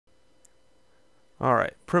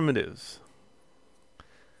Alright, primitives.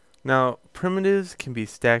 Now, primitives can be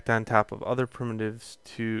stacked on top of other primitives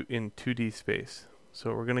in 2D space.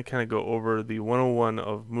 So we're going to kind of go over the 101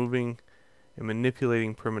 of moving and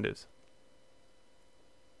manipulating primitives.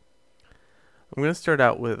 I'm going to start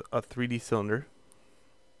out with a 3D cylinder.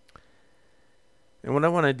 And what I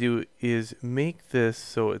want to do is make this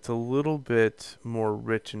so it's a little bit more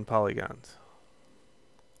rich in polygons.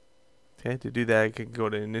 Okay, to do that I can go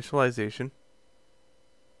to initialization.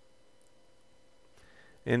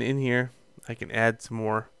 And in here I can add some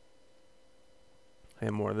more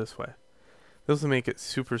and more this way. This will make it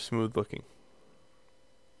super smooth looking.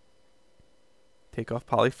 Take off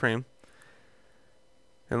polyframe.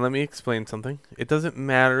 And let me explain something. It doesn't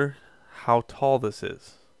matter how tall this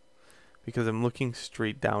is, because I'm looking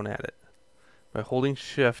straight down at it. By holding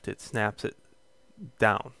shift, it snaps it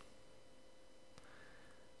down.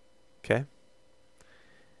 Okay?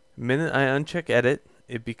 The minute I uncheck edit,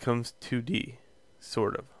 it becomes 2D,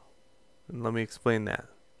 sort of. And let me explain that.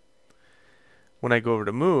 When I go over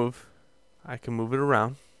to move, I can move it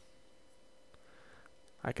around.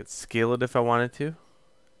 I could scale it if I wanted to,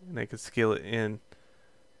 and I could scale it in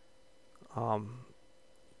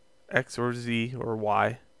X or Z or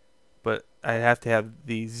Y, but I'd have to have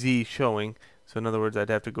the Z showing. So in other words, I'd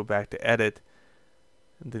have to go back to edit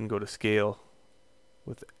and then go to scale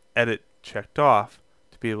with edit checked off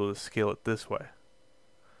to be able to scale it this way,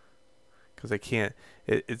 because I can't,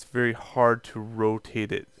 it's very hard to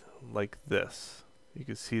rotate it like this. You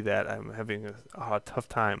can see that I'm having a tough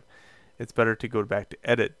time. It's better to go back to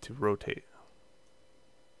edit to rotate.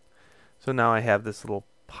 So now I have this little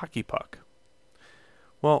hockey puck.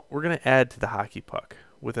 Well, we're going to add to the hockey puck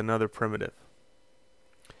with another primitive.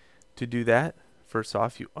 To do that, first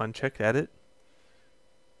off, you uncheck edit.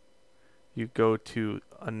 You go to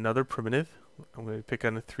another primitive. I'm going to pick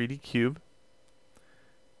on a 3D cube.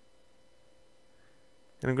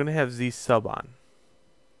 And I'm going to have Z sub on.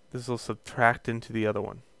 This will subtract into the other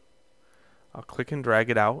one. I'll click and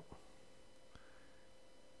drag it out.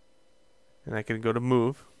 And I can go to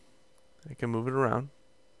move. I can move it around.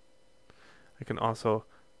 I can also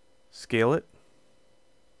scale it.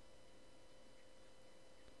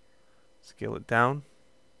 Scale it down.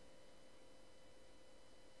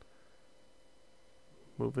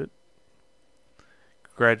 Move it.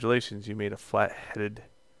 Congratulations, you made a flat-headed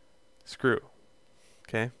screw.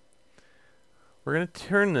 Okay? We're going to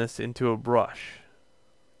turn this into a brush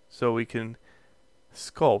so we can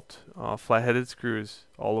sculpt flat-headed screws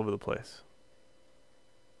all over the place.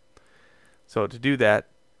 So to do that,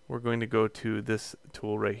 we're going to go to this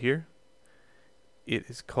tool right here. It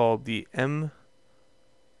is called the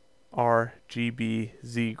RGB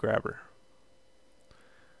Z grabber.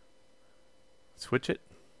 Switch it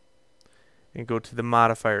and go to the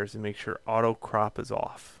modifiers and make sure auto crop is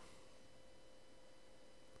off.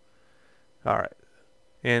 Alright,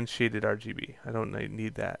 and shaded RGB. I don't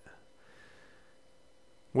need that.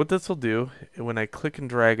 What this will do, when I click and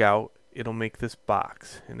drag out, it'll make this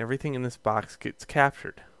box, and everything in this box gets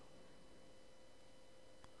captured.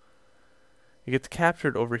 It gets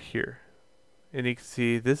captured over here, and you can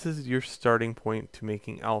see this is your starting point to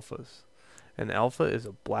making alphas. An alpha is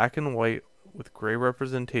a black and white with gray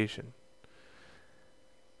representation.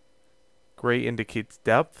 Gray indicates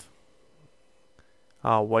depth.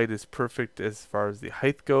 White is perfect as far as the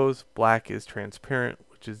height goes. Black is transparent,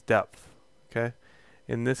 which is depth. Okay.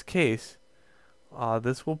 In this case,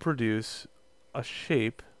 this will produce a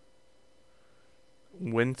shape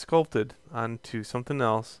when sculpted onto something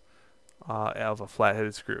else of a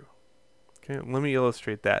flat-headed screw. Okay, let me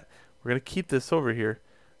illustrate that. We're going to keep this over here.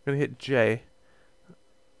 I'm going to hit J,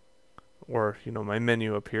 or my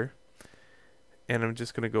menu up here, and I'm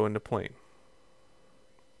just going to go into plane.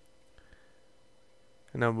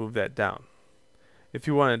 And now move that down. If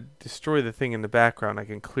you want to destroy the thing in the background, I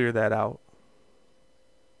can clear that out.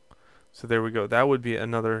 So there we go. That would be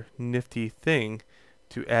another nifty thing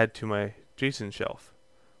to add to my JSON shelf.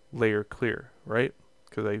 Layer clear, right?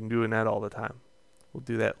 Because I'm doing that all the time. We'll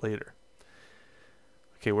do that later.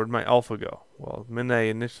 Okay, where'd my alpha go? Well, the minute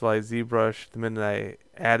I initialized ZBrush, the minute I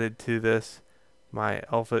added to this, my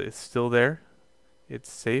alpha is still there.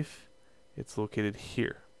 It's safe. It's located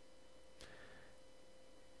here.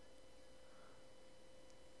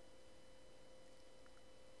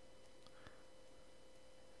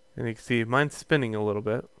 And you can see mine's spinning a little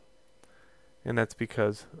bit, and that's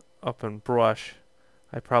because up in brush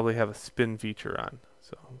I probably have a spin feature on,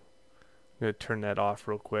 so I'm going to turn that off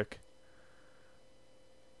real quick.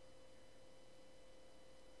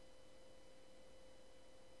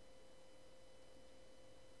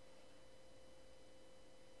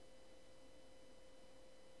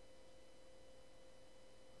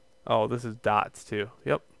 Oh, this is dots too.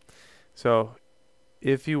 Yep. So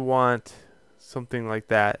if you want something like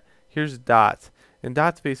that, here's dots. And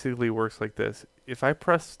dots basically works like this. If I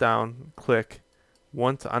press down, click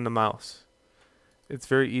once on the mouse, it's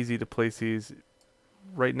very easy to place these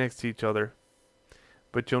right next to each other.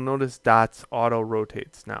 But you'll notice dots auto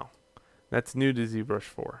rotates now. That's new to ZBrush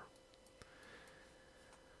 4.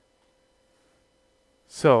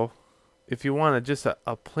 So if you want just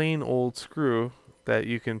a plain old screw that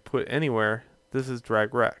you can put anywhere, this is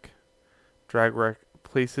drag rec. Drag rec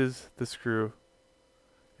places the screw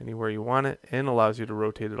anywhere you want it and allows you to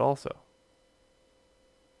rotate it also.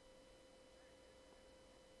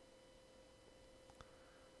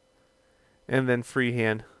 And then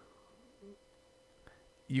freehand,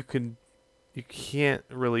 you can't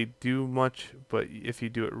really do much, but if you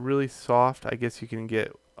do it really soft, I guess you can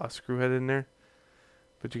get a screw head in there.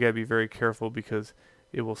 But you gotta be very careful because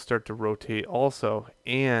it will start to rotate also,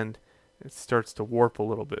 and it starts to warp a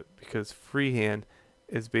little bit because freehand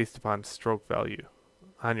is based upon stroke value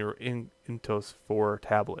on your Intuos 4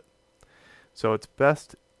 tablet. So it's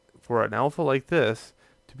best for an alpha like this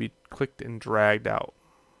to be clicked and dragged out.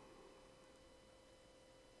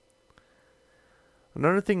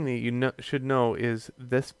 Another thing that you should know is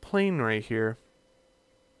this plane right here,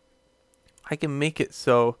 I can make it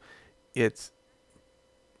so it's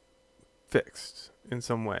fixed in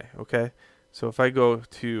some way, okay? So if I go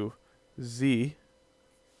to Z,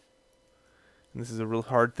 and this is a real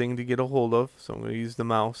hard thing to get a hold of, so I'm going to use the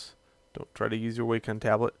mouse. Don't try to use your Wacom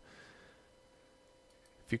tablet.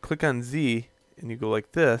 If you click on Z and you go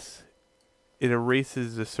like this, it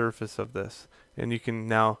erases the surface of this. And you can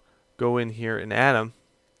now go in here and add them,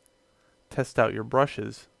 test out your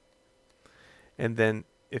brushes, and then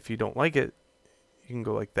if you don't like it, you can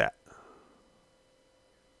go like that.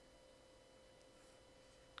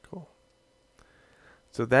 Cool.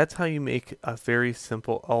 So that's how you make a very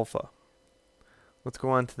simple alpha. Let's go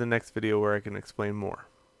on to the next video where I can explain more.